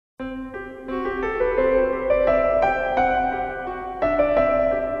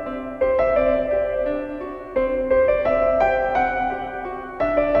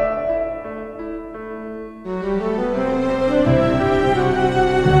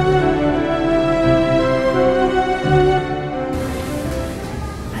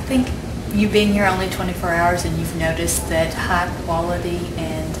you've been here only 24 hours and you've noticed that high quality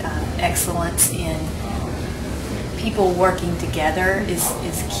and excellence in people working together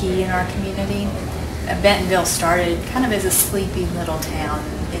is key in our community. Bentonville started kind of as a sleepy little town.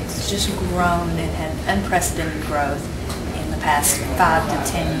 It's just grown and had unprecedented growth in the past 5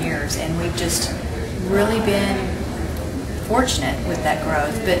 to 10 years, and we've just really been fortunate with that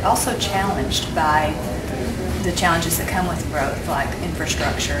growth, but also challenged by the challenges that come with growth, like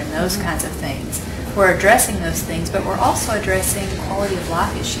infrastructure and those kinds of things. We're addressing those things, but we're also addressing quality of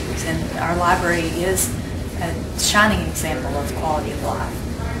life issues, and our library is a shining example of quality of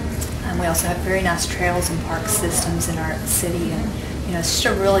life. And we also have very nice trails and park systems in our city, and it's just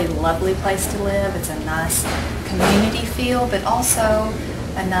a really lovely place to live. It's a nice community feel, but also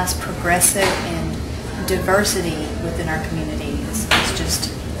a nice progressive and diversity within our community. It's just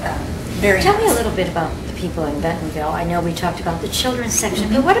very nice. Tell me a little bit about the people in Bentonville. I know we talked about the children's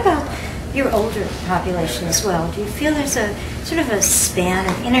section, but what about your older population as well? Do you feel there's a sort of a span,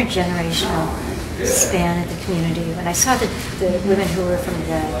 an intergenerational span in the community? When I saw the women who were from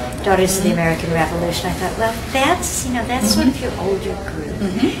the Daughters of the American Revolution, I thought, well, that's sort of your older group.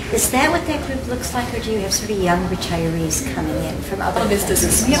 Is that what that group looks like, or do you have sort of young retirees coming in from other places? This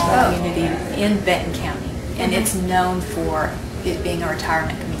is a small community in Benton County, and it's known for it being a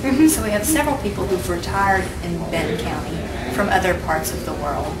retirement community. So we have several people who've retired in Benton County from other parts of the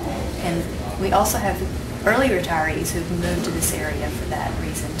world, and we also have early retirees who've moved to this area for that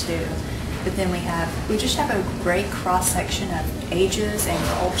reason too. But then we just have a great cross-section of ages and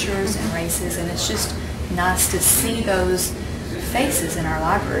cultures and races, and it's just nice to see those faces in our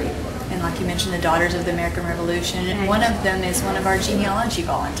library. And like you mentioned, the Daughters of the American Revolution, and one of them is one of our genealogy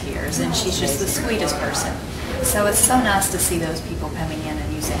volunteers, and she's just the sweetest person. So it's so nice to see those people coming in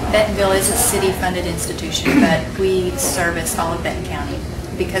and using it. Bentonville is a city-funded institution, but we service all of Benton County.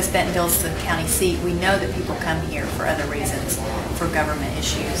 Because Bentonville is the county seat, we know that people come here for other reasons, for government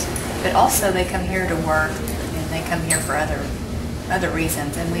issues. But also they come here to work, and they come here for other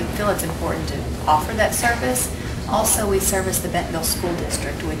reasons, and we feel it's important to offer that service. Also, we service the Bentonville School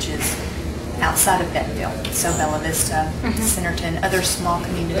District, which is outside of Bentonville. So Bella Vista, Centerton, other small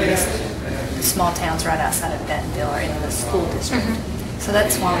communities, small towns right outside of Bentonville are in the school district. So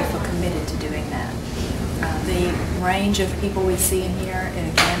that's why we feel committed to doing that. The range of people we see in here,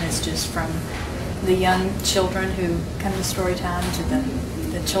 and again, is just from the young children who come to story time to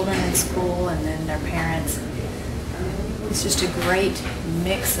the children in school and then their parents. It's just a great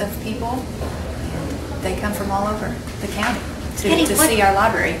mix of people, and they come from all over the county to see our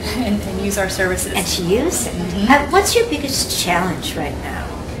library and use our services. And to use it. What's your biggest challenge right now?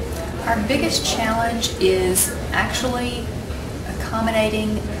 Our biggest challenge is actually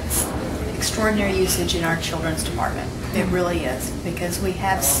accommodating extraordinary usage in our children's department. It really is, because we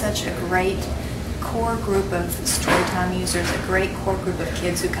have such a great core group of storytime users, a great core group of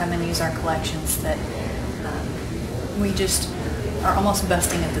kids who come and use our collections that we just are almost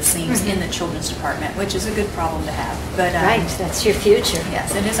busting at the seams in the children's department, which is a good problem to have. But right, that's your future.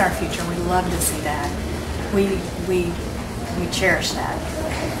 Yes, it is our future. We love to see that. We cherish that.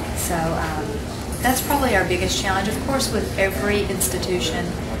 So that's probably our biggest challenge. Of course, with every institution,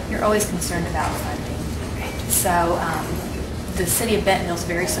 you're always concerned about funding. So the city of Bentonville is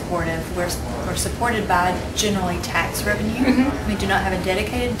very supportive. We're supported by generally tax revenue. We do not have a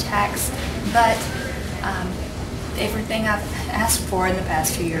dedicated tax, but everything I've asked for in the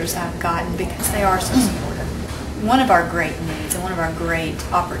past few years I've gotten because they are so supportive. One of our great needs and one of our great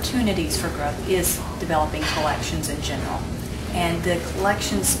opportunities for growth is developing collections in general. And the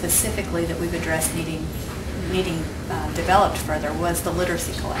collections specifically that we've addressed needing developed further was the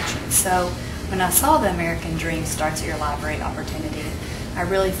literacy collection. So when I saw the American Dream Starts at Your Library opportunity, I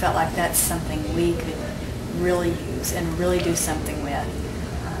really felt like that's something we could really use and really do something with.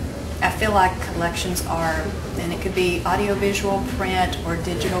 I feel like collections are, and it could be audiovisual, print, or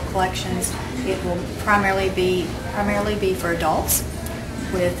digital collections. It will primarily be for adults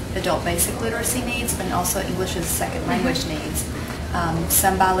with adult basic literacy needs, but also English as a second language needs.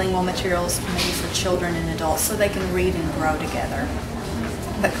 Some bilingual materials maybe for children and adults so they can read and grow together.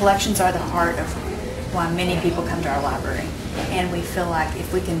 But collections are the heart of why many people come to our library. And we feel like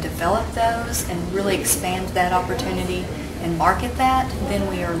if we can develop those and really expand that opportunity and market that, then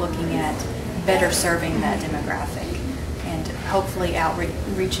we are looking at better serving that demographic and hopefully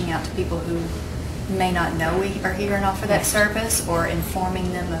reaching out to people who may not know we are here and offer that service, or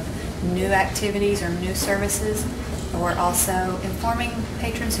informing them of new activities or new services, or also informing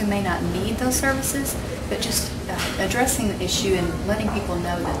patrons who may not need those services, but just addressing the issue and letting people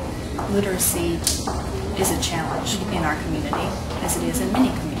know that literacy is a challenge in our community, as it is in many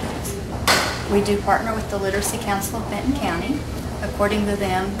communities. We do partner with the Literacy Council of Benton County. According to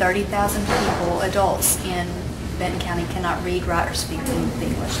them, 30,000 people, adults in Benton County, cannot read, write, or speak the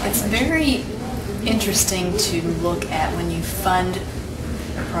English language. It's very interesting to look at when you fund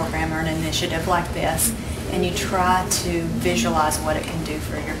a program or an initiative like this, and you try to visualize what it can do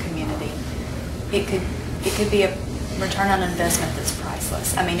for your community. It could be a return on investment that's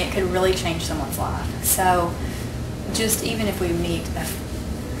priceless. I mean, it could really change someone's life. So just even if we meet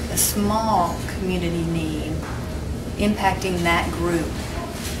a small community need, impacting that group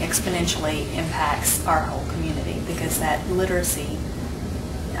exponentially impacts our whole community, because that literacy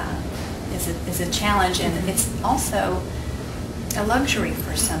is a challenge, and it's also a luxury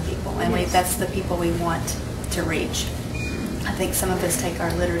for some people, and that's the people we want to reach. I think some of us take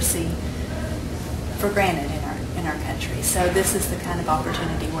our literacy for granted in our country. So this is the kind of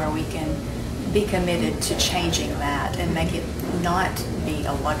opportunity where we can be committed to changing that and make it not be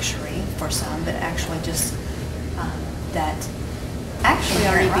a luxury for some, but actually just that actually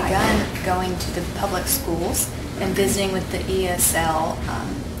already begun going to the public schools and visiting with the ESL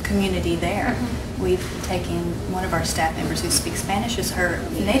community there. We've taken one of our staff members who speaks Spanish as her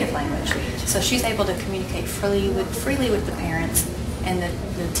native language, so she's able to communicate freely with the parents and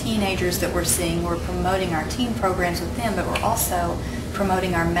the teenagers that we're seeing. We're promoting our teen programs with them, but we're also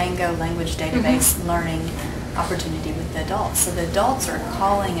promoting our Mango language database learning opportunity with the adults. So the adults are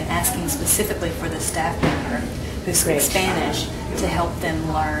calling and asking specifically for the staff member who speaks Spanish to help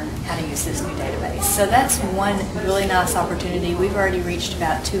them learn how to use this new database. So that's one really nice opportunity. We've already reached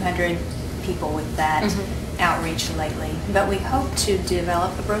about 200 people with that outreach lately. But we hope to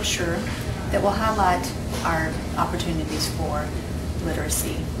develop a brochure that will highlight our opportunities for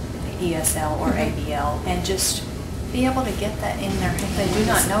literacy, ESL or ABL, and just be able to get that in there. If they do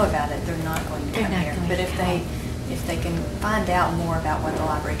not know about it, they're not going to come here. But if they can find out more about what the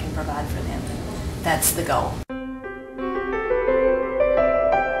library can provide for them, that's the goal.